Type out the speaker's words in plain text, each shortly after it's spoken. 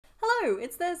Hello,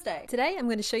 it's Thursday. Today I'm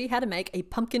going to show you how to make a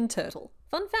pumpkin turtle.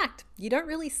 Fun fact, you don't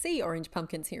really see orange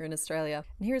pumpkins here in Australia.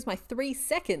 And here is my 3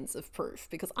 seconds of proof,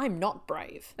 because I'm not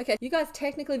brave. Okay, you guys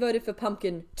technically voted for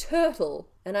pumpkin turtle,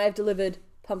 and I have delivered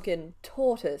pumpkin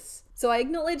tortoise. So I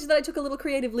acknowledge that I took a little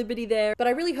creative liberty there, but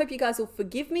I really hope you guys will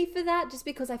forgive me for that, just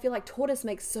because I feel like tortoise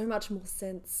makes so much more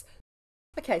sense.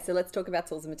 Okay, so let's talk about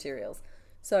tools and materials.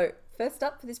 So first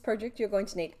up for this project, you're going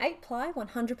to need 8-ply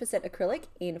 100% acrylic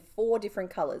in 4 different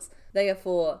colors. They are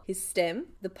for his stem,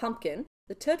 the pumpkin,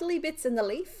 the turtley bits and the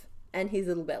leaf, and his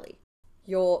little belly.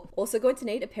 You're also going to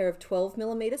need a pair of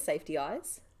 12mm safety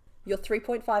eyes, your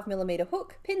 3.5mm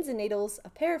hook, pins and needles, a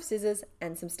pair of scissors,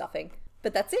 and some stuffing.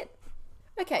 But that's it.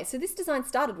 Okay, so this design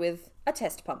started with a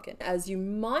test pumpkin. As you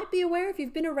might be aware if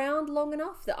you've been around long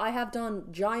enough, that I have done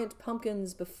giant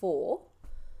pumpkins before.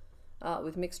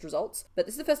 With mixed results, but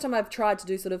this is the first time I've tried to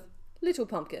do sort of little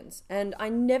pumpkins, and I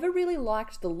never really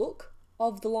liked the look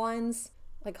of the lines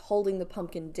like holding the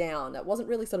pumpkin down. That wasn't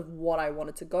really sort of what I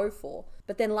wanted to go for.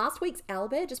 But then last week's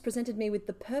owlbear just presented me with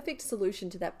the perfect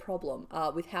solution to that problem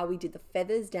with how we did the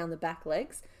feathers down the back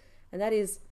legs, and that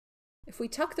is if we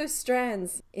tuck those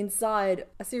strands inside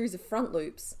a series of front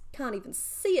loops, can't even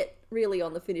see it really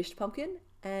on the finished pumpkin,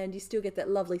 and you still get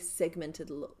that lovely segmented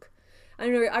look.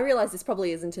 I realize this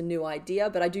probably isn't a new idea,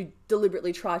 but I do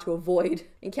deliberately try to avoid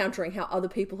encountering how other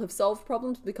people have solved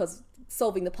problems, because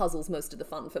solving the puzzle's most of the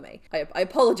fun for me. I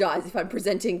apologize if I'm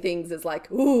presenting things as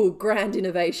like, ooh, grand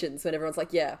innovations, when everyone's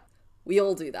like, yeah, we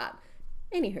all do that.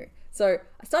 Anywho, so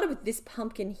I started with this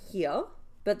pumpkin here,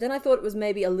 but then I thought it was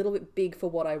maybe a little bit big for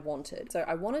what I wanted. So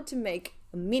I wanted to make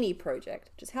a mini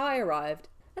project, which is how I arrived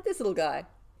at this little guy.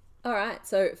 Alright,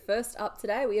 so first up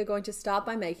today we are going to start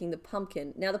by making the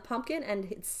pumpkin. Now the pumpkin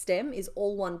and its stem is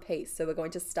all one piece, so we're going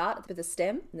to start with the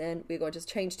stem, and then we're going to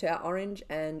change to our orange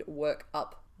and work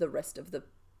up the rest of the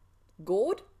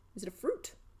gourd. Is it a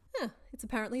fruit? It's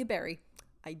apparently a berry.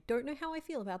 I don't know how I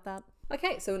feel about that.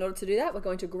 Okay, so in order to do that, we're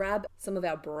going to grab some of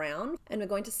our brown, and we're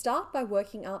going to start by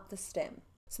working up the stem.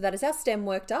 So that is our stem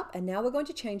worked up, and now we're going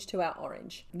to change to our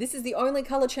orange. This is the only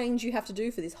color change you have to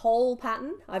do for this whole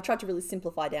pattern. I've tried to really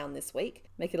simplify down this week,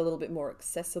 make it a little bit more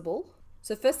accessible.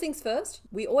 So first things first,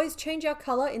 we always change our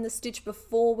color in the stitch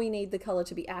before we need the color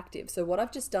to be active. So what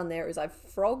I've just done there is I've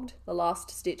frogged the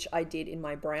last stitch I did in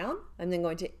my brown. I'm then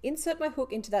going to insert my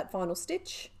hook into that final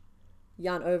stitch,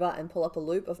 yarn over and pull up a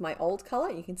loop of my old color.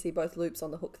 You can see both loops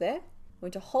on the hook there. I'm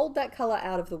going to hold that color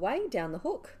out of the way down the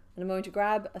hook. And I'm going to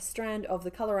grab a strand of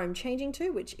the color I'm changing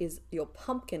to, which is your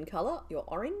pumpkin color, your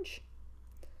orange.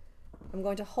 I'm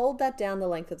going to hold that down the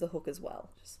length of the hook as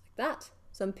well, just like that.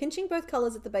 So I'm pinching both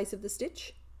colors at the base of the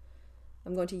stitch.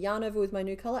 I'm going to yarn over with my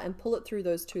new color and pull it through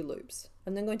those 2 loops.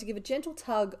 I'm then going to give a gentle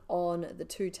tug on the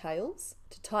 2 tails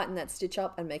to tighten that stitch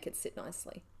up and make it sit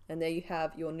nicely. And there you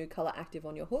have your new color active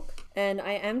on your hook. And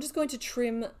I am just going to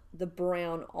trim the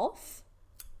brown off.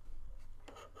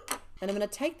 And I'm going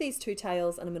to take these 2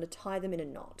 tails and I'm going to tie them in a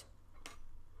knot,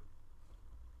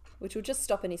 which will just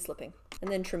stop any slipping,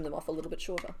 and then trim them off a little bit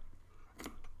shorter.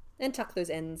 And tuck those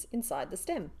ends inside the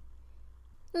stem,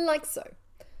 like so.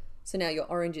 So now your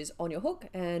orange is on your hook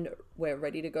and we're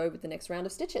ready to go with the next round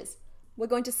of stitches. We're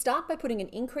going to start by putting an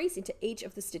increase into each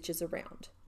of the stitches around.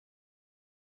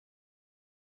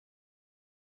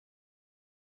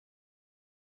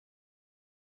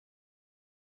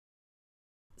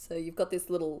 So you've got this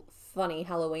little funny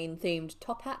Halloween themed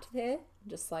top hat there,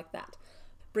 just like that.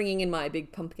 Bringing in my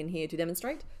big pumpkin here to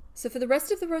demonstrate. So for the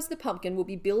rest of the rows of the pumpkin, we'll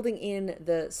be building in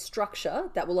the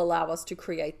structure that will allow us to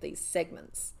create these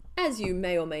segments. As you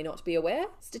may or may not be aware,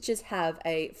 stitches have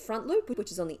a front loop,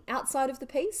 which is on the outside of the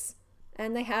piece,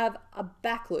 and they have a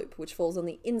back loop, which falls on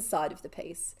the inside of the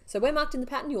piece. So where marked in the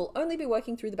pattern, you will only be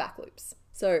working through the back loops.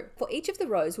 So for each of the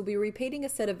rows, we'll be repeating a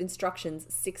set of instructions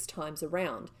 6 times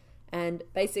around. And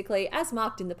basically, as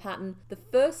marked in the pattern, the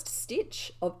first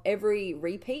stitch of every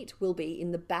repeat will be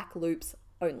in the back loops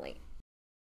only.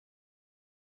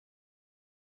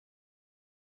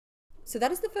 So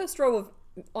that is the first row of,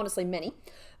 honestly, many.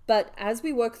 But as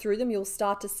we work through them, you'll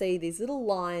start to see these little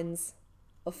lines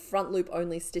of front loop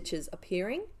only stitches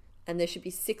appearing. And there should be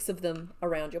 6 of them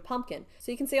around your pumpkin.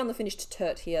 So you can see on the finished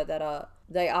turt here that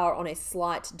they are on a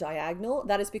slight diagonal.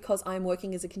 That is because I'm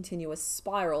working as a continuous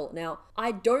spiral. Now,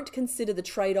 I don't consider the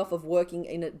trade-off of working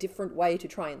in a different way to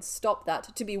try and stop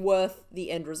that to be worth the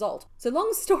end result. So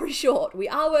long story short, we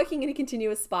are working in a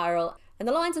continuous spiral, and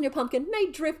the lines on your pumpkin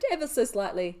may drift ever so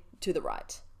slightly to the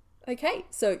right. Okay,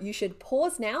 so you should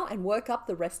pause now and work up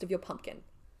the rest of your pumpkin.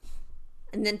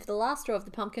 And then for the last row of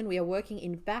the pumpkin, we are working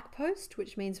in back post,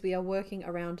 which means we are working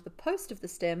around the post of the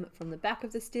stem from the back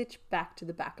of the stitch back to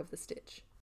the back of the stitch.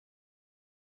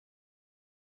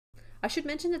 I should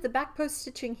mention that the back post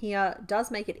stitching here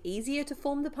does make it easier to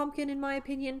form the pumpkin in my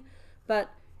opinion, but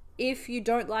if you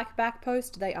don't like back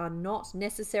post, they are not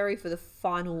necessary for the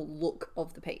final look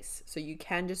of the piece. So you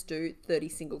can just do 30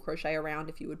 single crochet around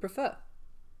if you would prefer.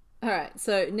 Alright,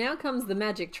 so now comes the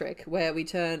magic trick where we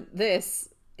turn this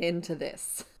into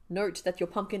this. Note that your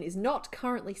pumpkin is not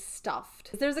currently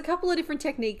stuffed. There's a couple of different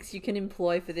techniques you can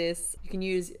employ for this. You can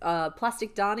use a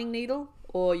plastic darning needle,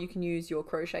 or you can use your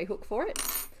crochet hook for it.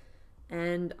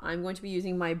 And I'm going to be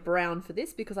using my brown for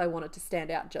this because I want it to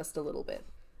stand out just a little bit.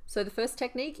 So the first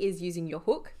technique is using your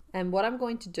hook. And what I'm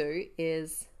going to do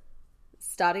is,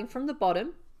 starting from the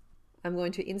bottom, I'm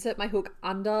going to insert my hook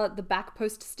under the back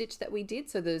post stitch that we did.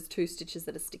 So those 2 stitches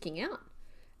that are sticking out,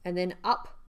 and then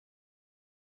up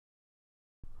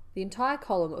the entire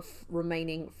column of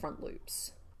remaining front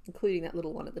loops, including that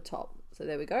little one at the top. So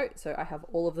there we go. So I have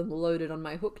all of them loaded on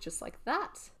my hook just like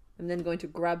that. I'm then going to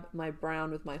grab my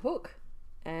brown with my hook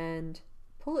and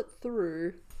pull it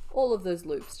through all of those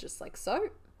loops just like so.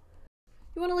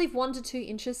 You want to leave 1 to 2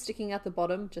 inches sticking out the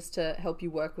bottom just to help you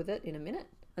work with it in a minute.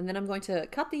 And then I'm going to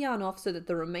cut the yarn off so that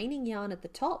the remaining yarn at the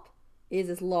top is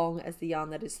as long as the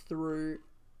yarn that is through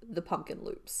the pumpkin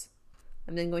loops.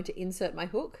 I'm then going to insert my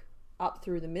hook up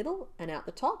through the middle and out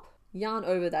the top, yarn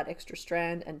over that extra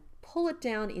strand and pull it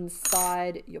down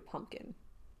inside your pumpkin,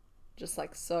 just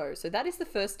like so. So that is the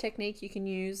first technique you can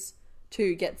use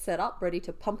to get set up, ready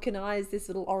to pumpkinize this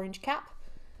little orange cap.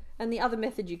 And the other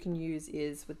method you can use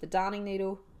is with the darning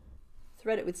needle,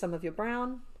 thread it with some of your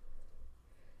brown.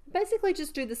 Basically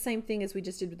just do the same thing as we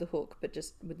just did with the hook, but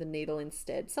just with the needle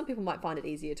instead. Some people might find it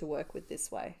easier to work with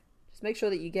this way. Just make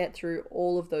sure that you get through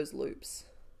all of those loops.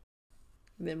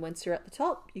 And then once you're at the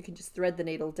top, you can just thread the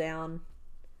needle down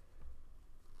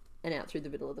and out through the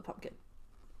middle of the pumpkin.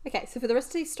 Okay, so for the rest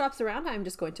of these stripes around, I'm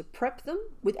just going to prep them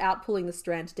without pulling the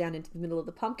strand down into the middle of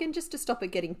the pumpkin, just to stop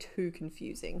it getting too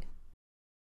confusing.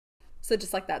 So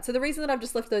just like that. So the reason that I've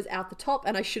just left those out the top,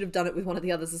 and I should have done it with one of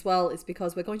the others as well, is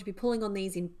because we're going to be pulling on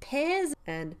these in pairs,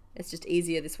 and it's just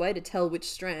easier this way to tell which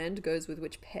strand goes with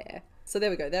which pair. So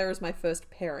there we go, there is my first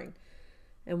pairing.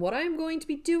 And what I'm going to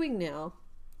be doing now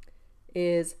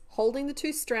is holding the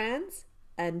 2 strands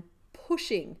and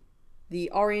pushing the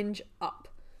orange up.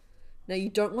 Now you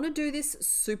don't want to do this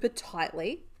super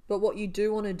tightly, but what you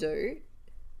do want to do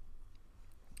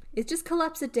is just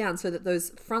collapse it down so that those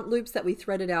front loops that we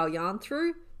threaded our yarn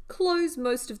through close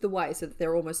most of the way so that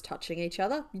they're almost touching each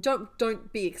other. You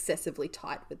don't be excessively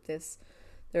tight with this.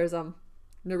 There is no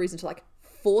reason to like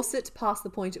force it past the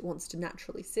point it wants to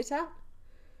naturally sit at.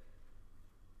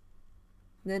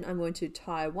 Then I'm going to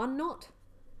tie 1 knot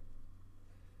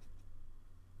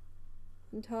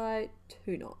and tie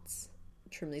 2 knots.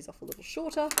 Trim these off a little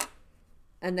shorter,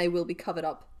 and they will be covered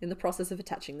up in the process of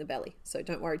attaching the belly, so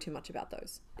don't worry too much about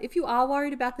those. If you are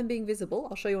worried about them being visible,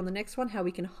 I'll show you on the next one how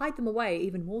we can hide them away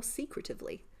even more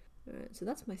secretively. Alright, so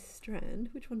that's my strand.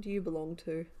 Which one do you belong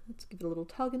to? Let's give it a little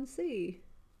tug and see.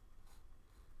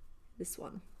 This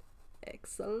one.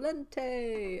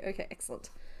 Excelente! Okay, excellent.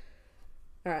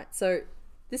 Alright, so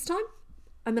this time,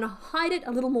 I'm going to hide it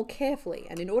a little more carefully,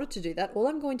 and in order to do that, all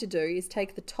I'm going to do is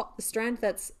take the strand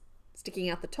that's sticking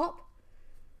out the top,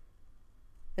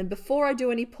 and before I do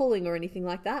any pulling or anything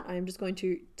like that, I am just going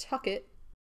to tuck it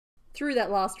through that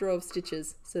last row of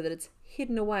stitches so that it's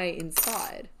hidden away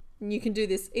inside. And you can do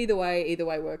this either way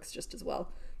works just as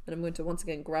well. And I'm going to once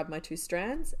again grab my 2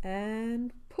 strands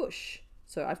and push.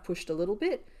 So I've pushed a little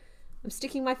bit. I'm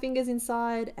sticking my fingers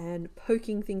inside and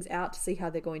poking things out to see how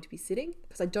they're going to be sitting,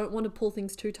 because I don't want to pull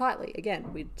things too tightly.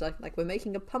 Again, we're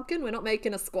making a pumpkin, we're not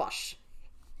making a squash.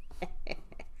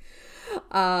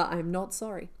 I'm not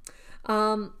sorry.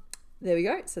 There we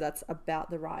go. So that's about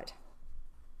the right.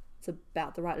 It's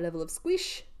about the right level of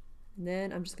squish. And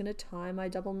then I'm just going to tie my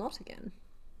double knot again.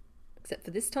 Except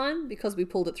for this time, because we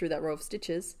pulled it through that row of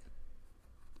stitches,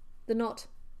 the knot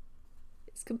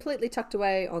is completely tucked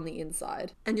away on the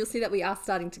inside. And you'll see that we are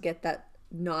starting to get that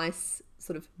nice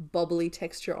sort of bobbly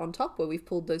texture on top where we've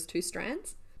pulled those 2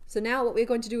 strands. So now what we're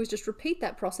going to do is just repeat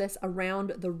that process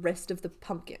around the rest of the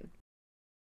pumpkin.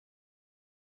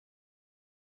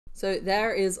 So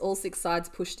there is all 6 sides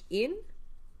pushed in.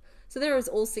 So there is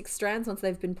all 6 strands once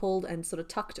they've been pulled and sort of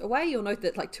tucked away. You'll note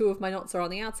that like 2 of my knots are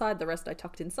on the outside, the rest I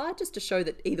tucked inside, just to show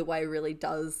that either way really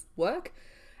does work.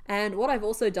 And what I've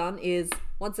also done is,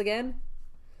 once again,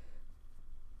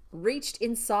 reached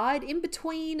inside in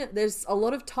between. There's a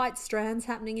lot of tight strands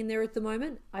happening in there at the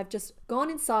moment. I've just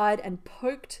gone inside and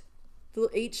poked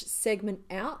each segment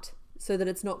out so that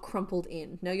it's not crumpled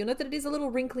in. Now you'll note that it is a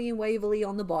little wrinkly and wavily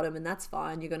on the bottom, and that's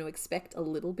fine. You're going to expect a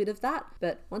little bit of that,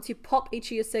 but once you pop each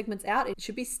of your segments out, it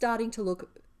should be starting to look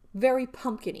very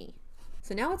pumpkin-y.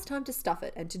 So now it's time to stuff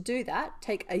it. And to do that,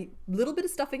 take a little bit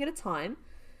of stuffing at a time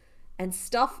and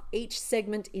stuff each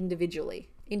segment individually.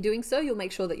 In doing so, you'll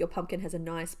make sure that your pumpkin has a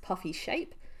nice puffy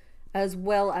shape, as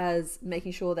well as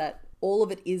making sure that all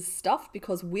of it is stuffed,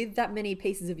 because with that many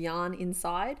pieces of yarn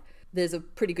inside, there's a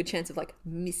pretty good chance of like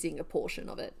missing a portion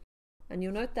of it. And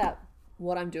you'll note that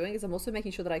what I'm doing is I'm also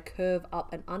making sure that I curve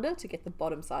up and under to get the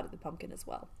bottom side of the pumpkin as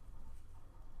well.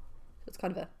 So it's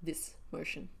kind of a this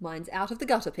motion. Mine's out of the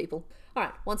gutter, people. All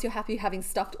right, once you're happy having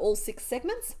stuffed all 6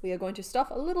 segments, we are going to stuff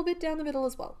a little bit down the middle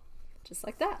as well, just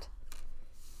like that.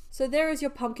 So there is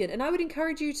your pumpkin, and I would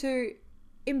encourage you to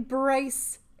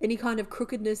embrace any kind of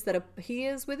crookedness that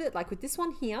appears with it. Like with this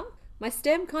one here, my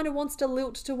stem kind of wants to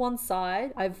lilt to one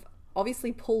side. I've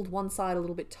obviously pulled one side a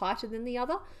little bit tighter than the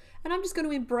other, and I'm just going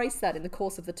to embrace that in the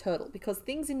course of the turtle, because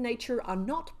things in nature are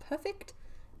not perfect,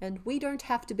 and we don't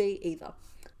have to be either.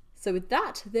 So with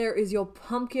that, there is your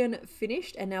pumpkin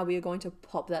finished, and now we are going to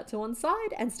pop that to one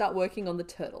side and start working on the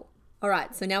turtle. All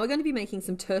right, so now we're going to be making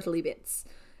some turtley bits,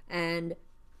 and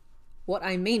what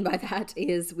I mean by that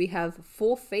is we have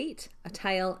 4 feet, a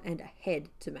tail, and a head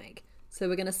to make. So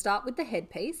we're going to start with the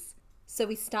head piece. So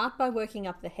we start by working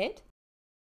up the head.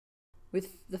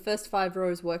 With the first 5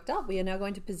 rows worked up, we are now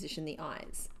going to position the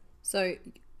eyes. So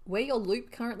where your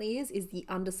loop currently is the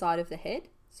underside of the head.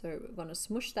 So we're going to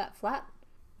smush that flat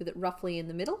with it roughly in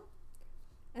the middle.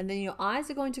 And then your eyes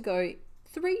are going to go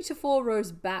 3 to 4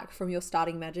 rows back from your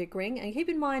starting magic ring. And keep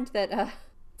in mind that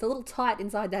it's a little tight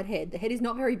inside that head. The head is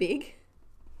not very big.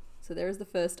 So there is the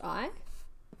first eye.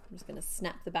 I'm just going to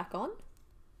snap the back on.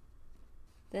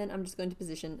 Then I'm just going to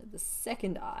position the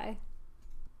second eye.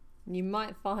 And you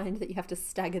might find that you have to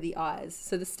stagger the eyes.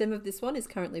 So the stem of this one is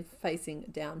currently facing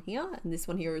down here, and this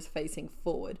one here is facing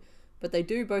forward. But they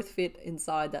do both fit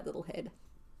inside that little head.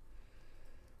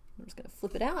 I'm just going to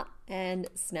flip it out and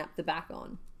snap the back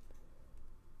on.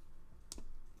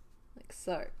 Like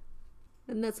so.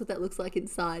 And that's what that looks like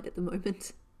inside at the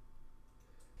moment.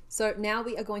 So now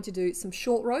we are going to do some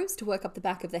short rows to work up the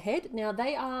back of the head. Now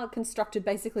they are constructed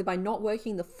basically by not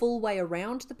working the full way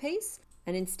around the piece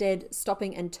and instead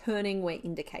stopping and turning where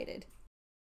indicated.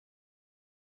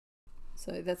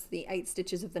 So that's the 8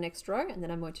 stitches of the next row, and then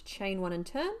I'm going to chain 1 and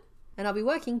turn, and I'll be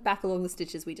working back along the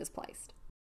stitches we just placed.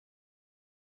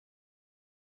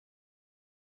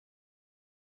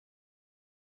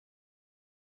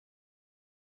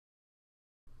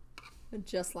 And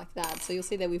just like that. So you'll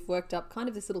see that we've worked up kind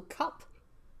of this little cup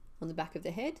on the back of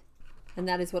the head, and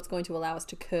that is what's going to allow us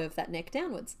to curve that neck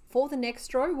downwards. For the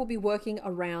next row, we'll be working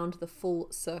around the full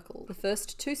circle. The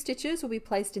first 2 stitches will be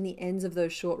placed in the ends of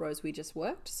those short rows we just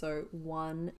worked. So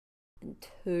 1 and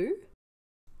 2,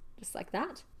 just like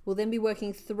that. We'll then be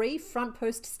working 3 front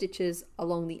post stitches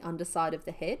along the underside of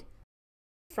the head.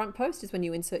 Front post is when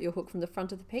you insert your hook from the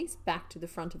front of the piece back to the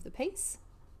front of the piece.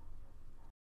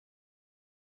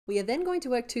 We are then going to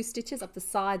work 2 stitches up the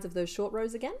sides of those short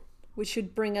rows again, which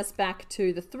should bring us back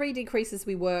to the 3 decreases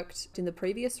we worked in the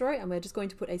previous row, and we're just going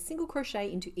to put a single crochet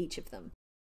into each of them.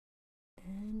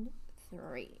 And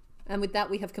 3. And with that,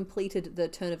 we have completed the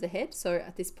turn of the head. So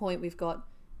at this point, we've got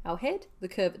our head, the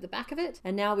curve at the back of it,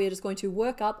 and now we are just going to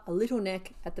work up a little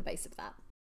neck at the base of that.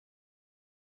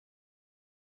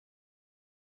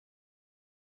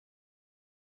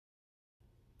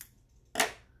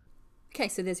 Okay,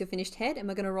 so there's your finished head, and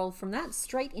we're going to roll from that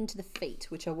straight into the feet,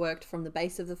 which are worked from the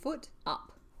base of the foot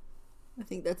up. I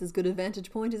think that's as good a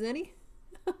vantage point as any.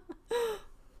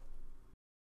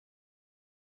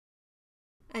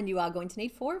 And you are going to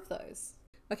need 4 of those.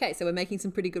 Okay, so we're making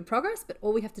some pretty good progress, but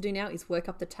all we have to do now is work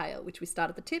up the tail, which we start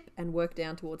at the tip and work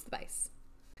down towards the base.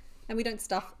 And we don't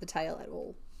stuff the tail at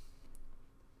all.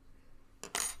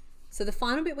 So the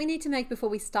final bit we need to make before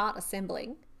we start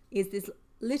assembling is this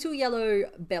little yellow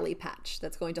belly patch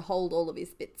that's going to hold all of his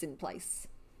bits in place.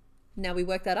 Now we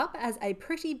work that up as a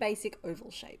pretty basic oval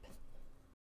shape.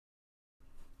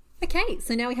 Okay,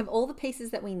 so now we have all the pieces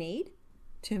that we need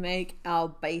to make our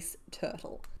base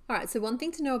turtle. All right, so one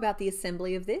thing to know about the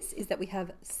assembly of this is that we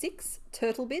have 6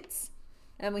 turtle bits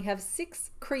and we have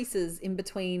 6 creases in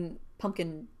between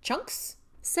pumpkin chunks,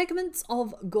 segments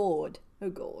of gourd. Oh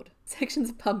gourd.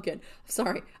 Sections of pumpkin.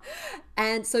 Sorry.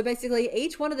 And so basically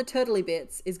each one of the turtley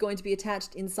bits is going to be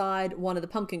attached inside one of the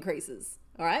pumpkin creases.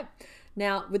 All right.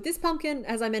 Now with this pumpkin,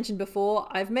 as I mentioned before,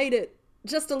 I've made it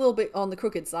just a little bit on the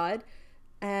crooked side,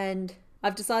 and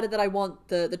I've decided that I want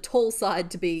the tall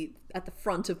side to be at the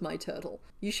front of my turtle.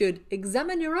 You should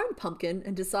examine your own pumpkin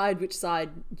and decide which side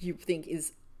you think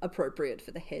is appropriate for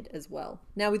the head as well.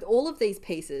 Now with all of these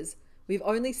pieces, we've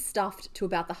only stuffed to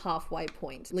about the halfway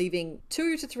point, leaving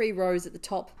 2 to 3 rows at the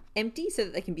top empty so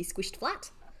that they can be squished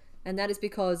flat. And that is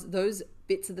because those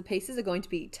bits of the pieces are going to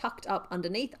be tucked up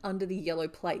underneath under the yellow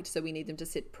plate. So we need them to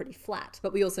sit pretty flat,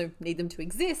 but we also need them to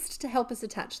exist to help us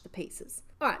attach the pieces.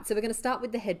 All right, so we're going to start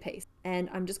with the headpiece. And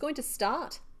I'm just going to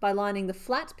start by lining the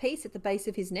flat piece at the base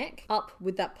of his neck up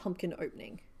with that pumpkin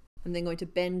opening. I'm then going to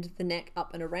bend the neck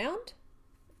up and around.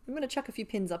 I'm going to chuck a few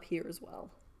pins up here as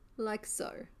well, like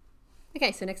so.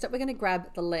 Okay, so next up we're going to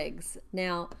grab the legs.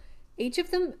 Now, each of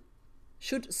them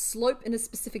should slope in a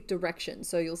specific direction.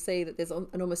 So you'll see that there's an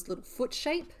almost little foot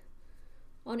shape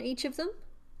on each of them.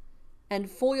 And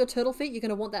for your turtle feet, you're going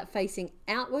to want that facing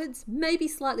outwards, maybe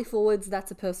slightly forwards.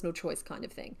 That's a personal choice kind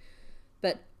of thing.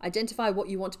 But identify what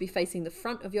you want to be facing the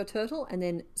front of your turtle and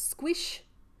then squish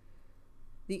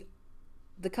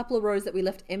the couple of rows that we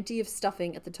left empty of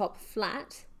stuffing at the top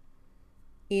flat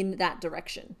in that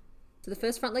direction. So the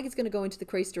first front leg is going to go into the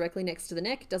crease directly next to the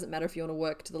neck. It doesn't matter if you want to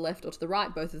work to the left or to the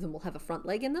right, both of them will have a front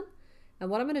leg in them.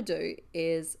 And what I'm going to do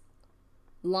is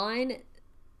line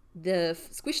the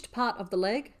squished part of the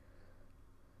leg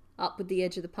up with the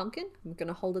edge of the pumpkin. I'm going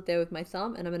to hold it there with my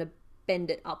thumb and I'm going to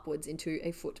bend it upwards into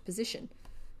a foot position.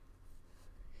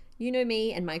 You know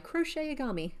me and my crochet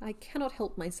origami. I cannot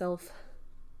help myself.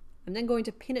 I'm then going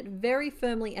to pin it very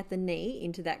firmly at the knee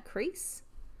into that crease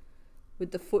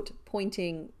with the foot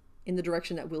pointing in the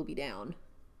direction that will be down.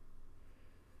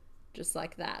 Just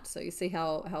like that. So you see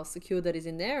how secure that is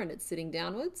in there and it's sitting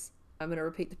downwards. I'm going to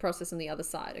repeat the process on the other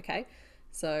side, okay?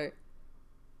 So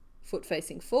foot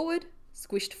facing forward,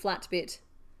 squished flat bit,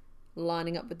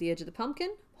 lining up with the edge of the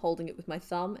pumpkin, holding it with my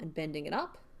thumb and bending it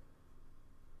up,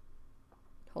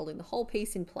 holding the whole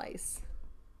piece in place.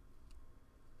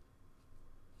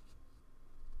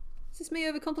 Is this me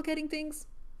overcomplicating things?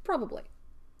 Probably.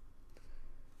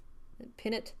 And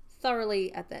pin it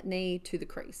thoroughly at that knee to the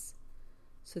crease.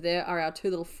 So there are our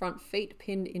two little front feet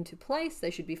pinned into place.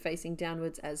 They should be facing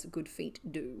downwards as good feet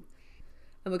do.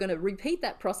 And we're going to repeat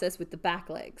that process with the back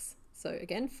legs. So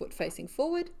again, foot facing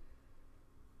forward.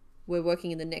 We're working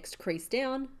in the next crease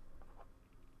down,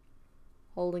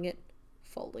 holding it,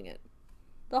 folding it.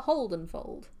 The hold and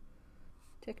fold.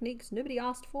 Techniques nobody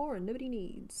asked for and nobody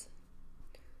needs.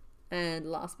 And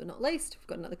last but not least, we've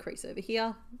got another crease over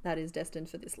here. That is destined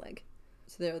for this leg.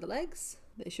 So there are the legs.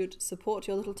 They should support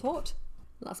your little tort.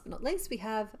 Last but not least, we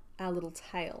have our little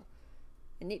tail.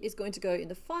 And it is going to go in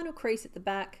the final crease at the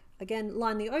back. Again,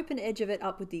 line the open edge of it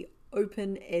up with the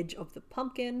open edge of the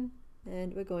pumpkin.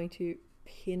 And we're going to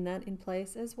pin that in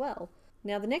place as well.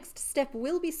 Now the next step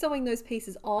will be sewing those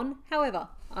pieces on. However,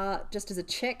 just as a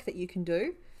check that you can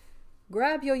do,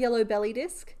 grab your yellow belly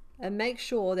disc and make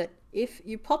sure that if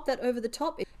you pop that over the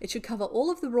top, it should cover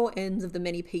all of the raw ends of the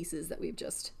many pieces that we've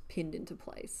just pinned into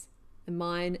place. And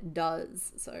mine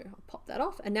does. So I'll pop that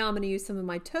off. And now I'm going to use some of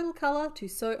my turtle color to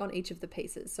sew on each of the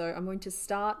pieces. So I'm going to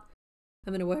start,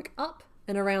 I'm going to work up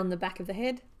and around the back of the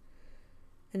head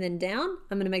and then down.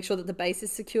 I'm going to make sure that the base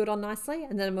is secured on nicely.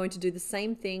 And then I'm going to do the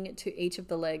same thing to each of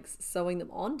the legs, sewing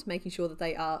them on to making sure that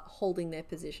they are holding their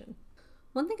position.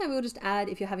 One thing I will just add,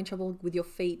 if you're having trouble with your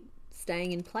feet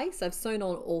staying in place, I've sewn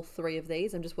on all three of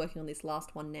these. I'm just working on this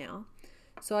last one now.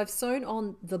 So I've sewn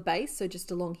on the base, so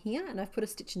just along here, and I've put a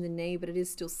stitch in the knee, but it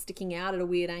is still sticking out at a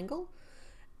weird angle.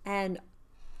 And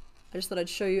I just thought I'd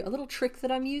show you a little trick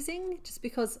that I'm using, just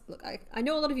because, look, I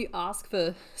know a lot of you ask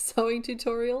for sewing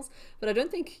tutorials, but I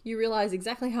don't think you realize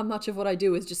exactly how much of what I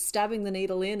do is just stabbing the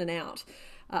needle in and out.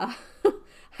 I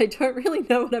don't really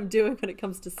know what I'm doing when it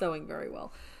comes to sewing very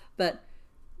well, but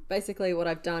basically what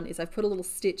I've done is I've put a little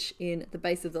stitch in the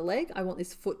base of the leg. I want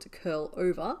this foot to curl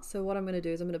over. So what I'm going to do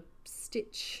is I'm going to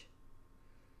stitch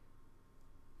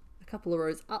a couple of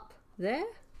rows up there.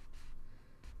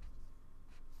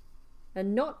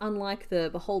 And not unlike the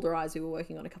beholder eyes we were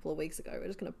working on a couple of weeks ago, we're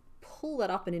just going to pull that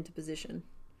up and into position.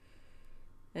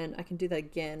 And I can do that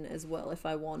again as well if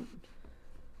I want.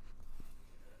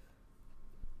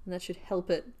 And that should help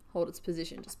it hold its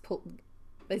position. Just pull,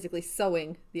 basically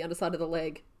sewing the underside of the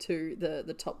leg to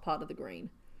the top part of the green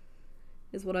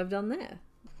is what I've done there.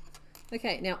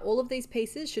 Okay, now all of these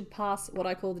pieces should pass what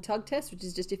I call the tug test, which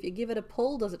is just if you give it a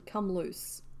pull, does it come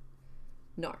loose?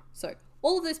 No. So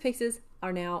all of those pieces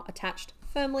are now attached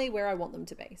firmly where I want them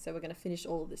to be. So we're going to finish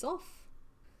all of this off.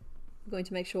 I'm going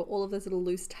to make sure all of those little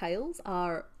loose tails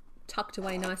are tucked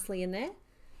away nicely in there.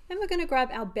 And we're going to grab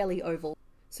our belly oval.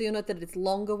 So you'll note that it's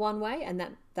longer one way, and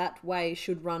that way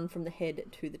should run from the head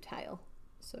to the tail.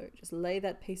 So just lay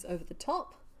that piece over the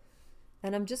top,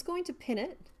 and I'm just going to pin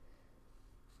it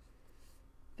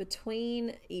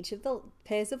between each of the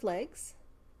pairs of legs,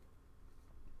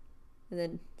 and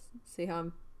then see how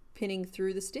I'm pinning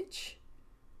through the stitch,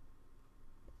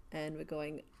 and we're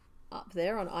going up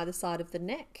there on either side of the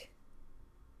neck,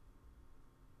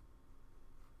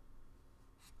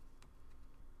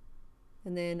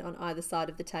 and then on either side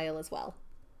of the tail as well.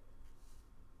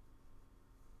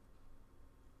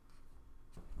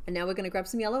 And now we're going to grab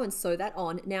some yellow and sew that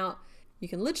on. Now, you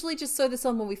can literally just sew this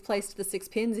on when we've placed the 6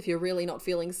 pins if you're really not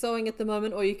feeling sewing at the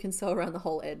moment, or you can sew around the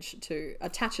whole edge to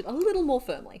attach it a little more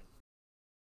firmly.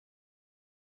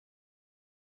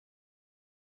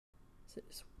 So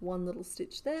just one little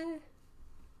stitch there.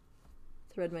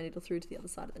 Thread my needle through to the other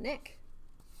side of the neck.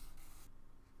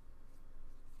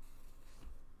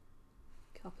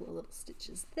 Couple of little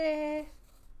stitches there,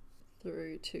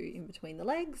 through to in between the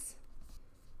legs.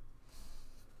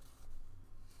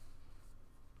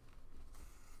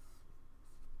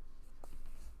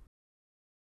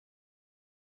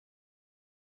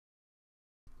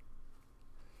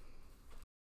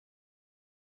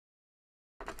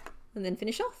 And then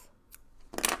finish off.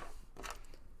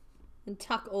 And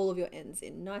tuck all of your ends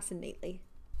in nice and neatly.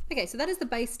 Okay, so that is the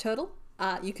base turtle.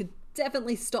 You could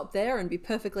definitely stop there and be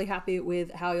perfectly happy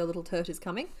with how your little turt is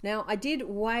coming. Now, I did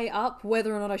weigh up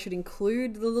whether or not I should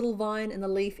include the little vine and the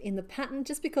leaf in the pattern,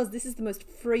 just because this is the most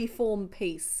free-form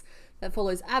piece that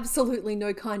follows absolutely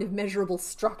no kind of measurable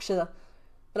structure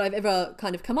that I've ever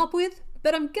kind of come up with,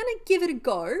 but I'm gonna give it a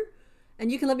go.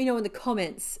 And you can let me know in the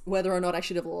comments whether or not I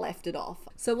should have left it off.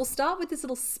 So we'll start with this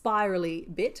little spirally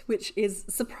bit, which is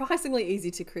surprisingly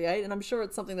easy to create, and I'm sure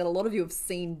it's something that a lot of you have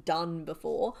seen done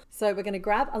before. So we're going to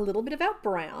grab a little bit of our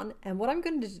brown, and what I'm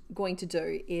going to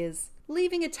do is,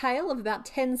 leaving a tail of about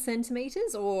 10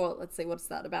 centimeters, or let's see, what's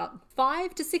that, about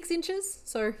 5 to 6 inches,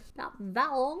 so about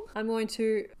that long, I'm going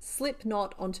to slip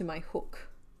knot onto my hook.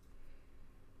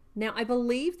 Now, I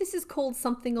believe this is called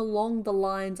something along the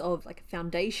lines of like a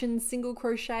foundation single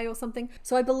crochet or something.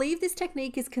 So I believe this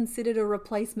technique is considered a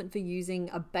replacement for using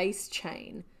a base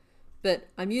chain, but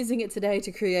I'm using it today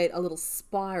to create a little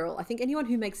spiral. I think anyone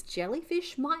who makes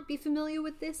jellyfish might be familiar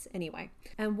with this anyway.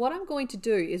 And what I'm going to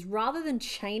do is, rather than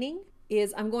chaining,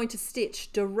 is I'm going to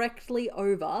stitch directly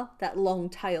over that long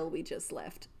tail we just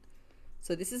left.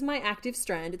 So this is my active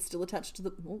strand. It's still attached to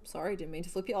the, oh, sorry, didn't mean to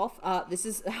flip you off. This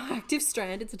is our active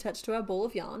strand. It's attached to our ball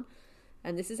of yarn.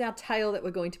 And this is our tail that we're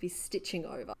going to be stitching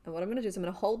over. And what I'm going to do is I'm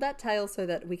going to hold that tail so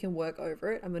that we can work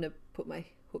over it. I'm going to put my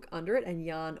hook under it and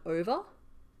yarn over.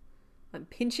 I'm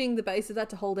pinching the base of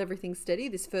that to hold everything steady.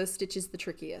 This first stitch is the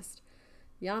trickiest.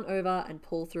 Yarn over and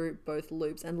pull through both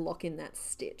loops and lock in that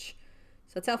stitch.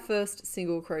 So that's our first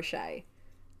single crochet.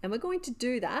 And we're going to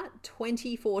do that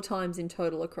 24 times in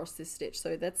total across this stitch.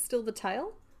 So that's still the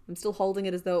tail. I'm still holding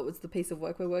it as though it was the piece of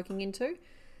work we're working into.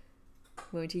 I'm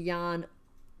going to yarn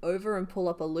over and pull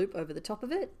up a loop over the top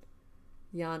of it.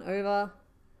 Yarn over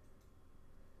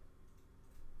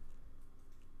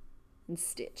and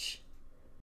stitch.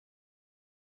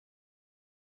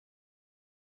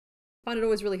 I find it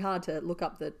always really hard to look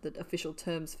up the official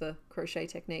terms for crochet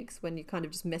techniques when you're kind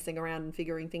of just messing around and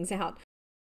figuring things out.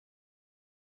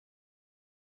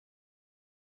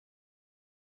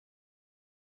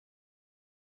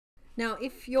 Now,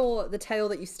 if the tail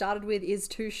that you started with is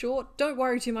too short, don't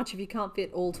worry too much if you can't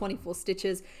fit all 24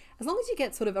 stitches. As long as you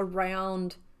get sort of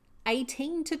around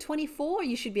 18 to 24,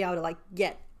 you should be able to like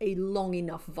get a long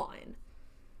enough vine.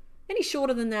 Any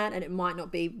shorter than that, and it might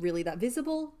not be really that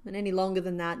visible, and any longer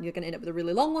than that, you're going to end up with a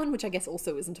really long one, which I guess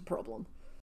also isn't a problem.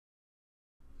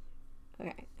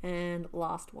 Okay, and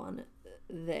last one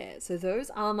there. So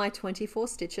those are my 24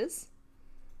 stitches.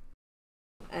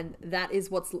 And that is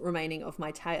what's remaining of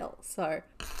my tail. So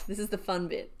this is the fun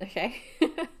bit, okay?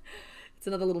 It's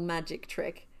another little magic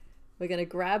trick. We're going to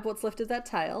grab what's left of that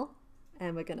tail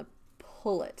and we're going to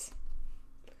pull it.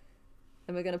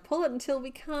 And we're going to pull it until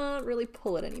we can't really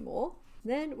pull it anymore.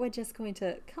 Then we're just going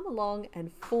to come along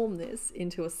and form this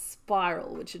into a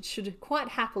spiral, which it should quite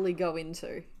happily go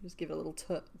into. Just give it a little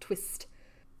twist.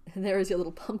 And there is your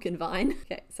little pumpkin vine.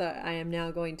 Okay, so I am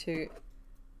now going to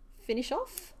finish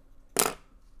off,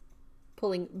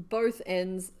 pulling both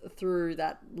ends through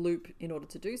that loop in order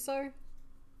to do so.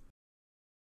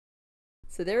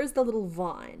 So there is the little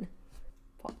vine.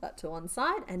 Pop that to one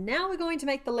side, and now we're going to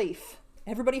make the leaf.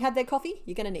 Everybody had their coffee?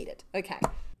 You're gonna need it. Okay.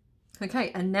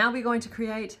 Okay, and now we're going to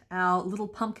create our little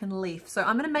pumpkin leaf. So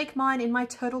I'm gonna make mine in my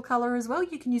turtle color as well.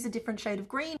 You can use a different shade of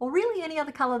green, or really any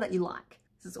other color that you like.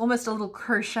 This is almost a little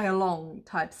crochet along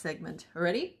type segment.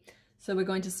 Ready? So we're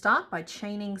going to start by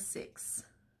chaining 6.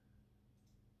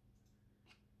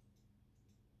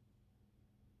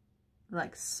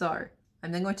 Like so.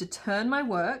 I'm then going to turn my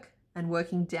work, and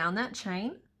working down that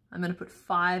chain, I'm going to put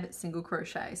 5 single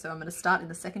crochet. So I'm going to start in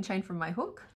the second chain from my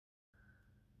hook.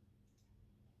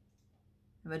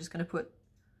 And we're just going to put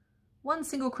 1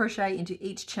 single crochet into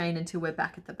each chain until we're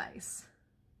back at the base.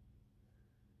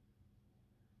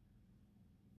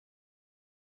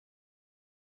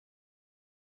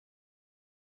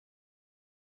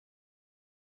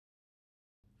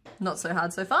 Not so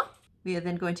hard so far. We are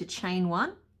then going to chain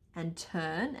one and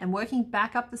turn, and working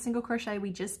back up the single crochet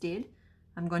we just did,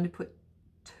 I'm going to put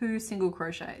 2 single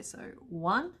crochets. So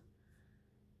 1,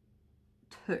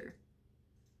 2.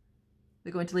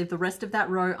 We're going to leave the rest of that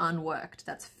row unworked.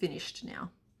 That's finished now.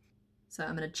 So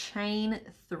I'm going to chain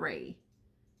 3.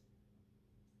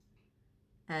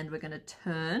 And we're going to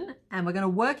turn, and we're going to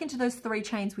work into those 3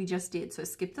 chains we just did. So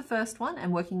skip the first one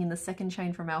and working in the second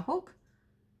chain from our hook.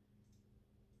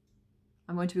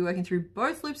 I'm going to be working through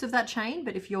both loops of that chain,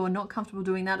 but if you're not comfortable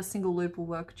doing that, a single loop will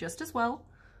work just as well.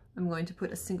 I'm going to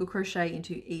put a single crochet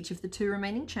into each of the 2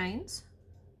 remaining chains.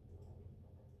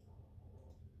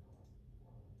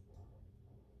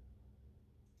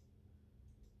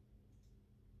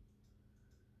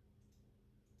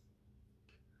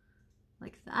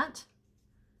 Like that.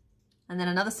 And then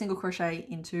another single crochet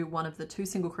into one of the 2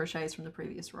 single crochets from the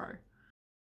previous row.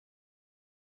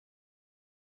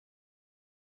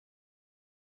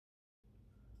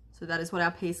 So that is what our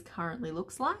piece currently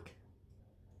looks like.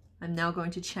 I'm now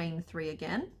going to chain 3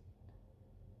 again.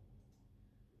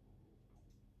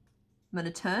 I'm going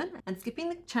to turn, and skipping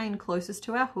the chain closest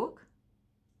to our hook,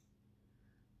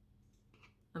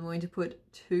 I'm going to put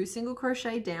 2 single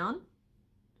crochet down.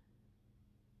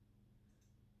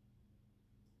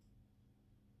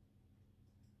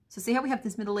 So see how we have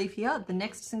this middle leaf here? The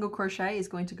next single crochet is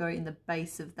going to go in the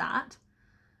base of that.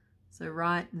 So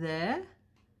right there.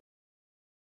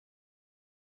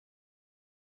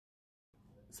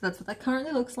 So that's what that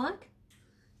currently looks like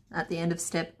at the end of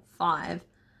step 5.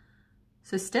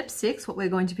 So step 6, what we're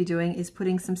going to be doing is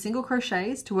putting some single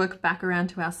crochets to work back around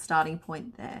to our starting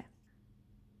point there.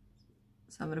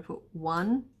 So I'm going to put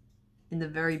 1 in the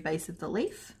very base of the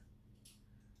leaf,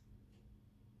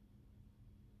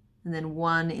 and then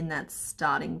 1 in that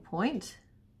starting point,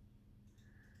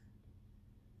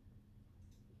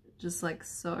 just like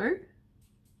so.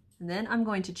 And then I'm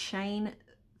going to chain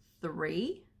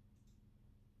 3,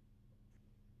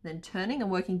 then turning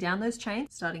and working down those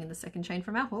chains, starting in the second chain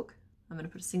from our hook. I'm going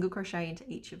to put a single crochet into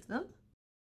each of them.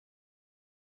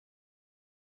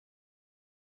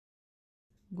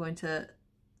 I'm going to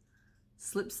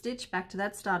slip stitch back to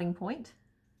that starting point.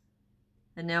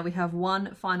 And now we have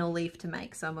 1 final leaf to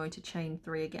make. So I'm going to chain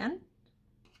 3 again.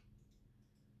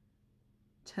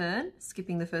 Turn,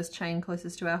 skipping the first chain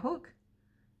closest to our hook.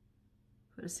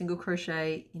 Put a single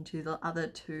crochet into the other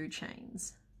 2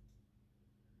 chains.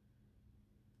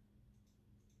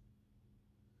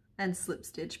 And slip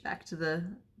stitch back to the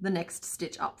next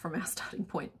stitch up from our starting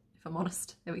point, if I'm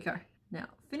honest. There we go. Now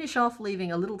finish off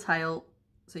leaving a little tail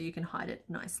so you can hide it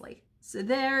nicely. So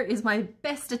there is my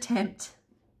best attempt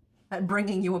at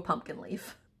bringing you a pumpkin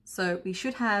leaf. So we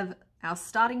should have our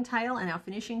starting tail and our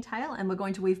finishing tail, and we're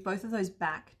going to weave both of those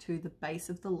back to the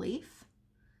base of the leaf.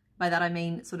 By that I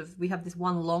mean sort of we have this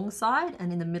one long side,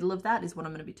 and in the middle of that is what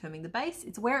I'm going to be terming the base.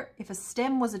 It's where if a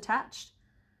stem was attached,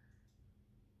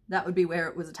 that would be where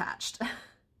it was attached. So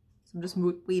I'm just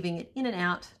weaving it in and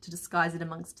out to disguise it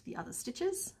amongst the other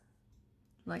stitches,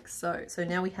 like so. So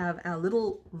now we have our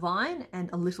little vine and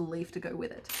a little leaf to go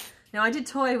with it. Now I did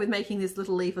toy with making this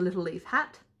little leaf a little leaf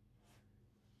hat,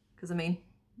 because I mean,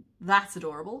 that's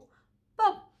adorable.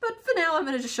 But for now I'm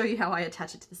going to just show you how I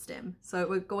attach it to the stem. So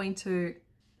we're going to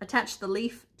attach the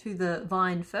leaf to the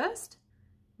vine first.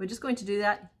 We're just going to do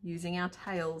that using our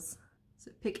tails.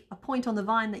 So pick a point on the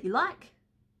vine that you like,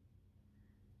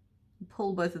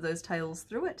 pull both of those tails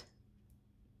through it,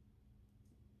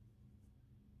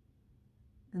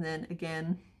 and then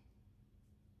again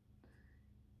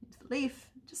into the leaf,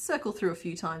 just circle through a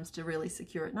few times to really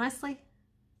secure it nicely.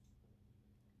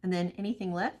 And then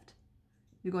anything left,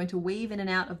 you're going to weave in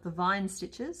and out of the vine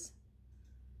stitches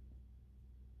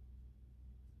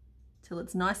till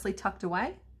it's nicely tucked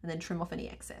away, and then trim off any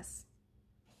excess.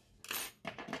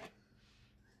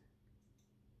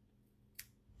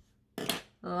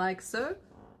 Like so.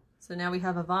 So now we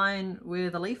have a vine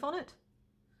with a leaf on it.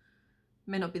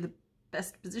 May not be the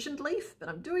best positioned leaf, but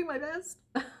I'm doing my best.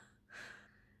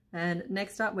 And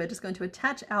next up, we're just going to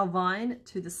attach our vine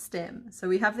to the stem. So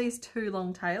we have these 2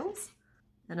 long tails,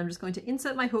 and I'm just going to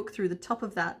insert my hook through the top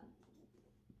of that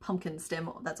pumpkin stem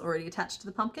that's already attached to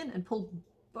the pumpkin and pull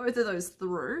both of those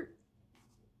through.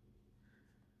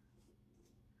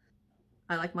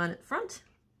 I like mine at the front,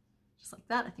 just like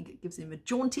that. I think it gives him a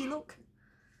jaunty look.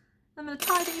 I'm going to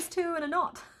tie these 2 in a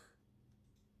knot.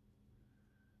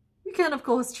 You can of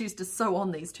course choose to sew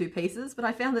on these 2 pieces, but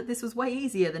I found that this was way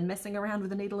easier than messing around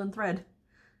with a needle and thread.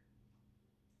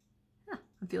 Yeah,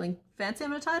 I'm feeling fancy. I'm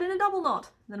going to tie it in a double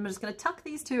knot. Then I'm just going to tuck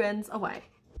these 2 ends away.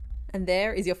 And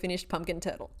there is your finished pumpkin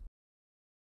turtle.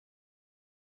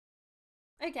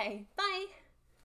 Okay, bye!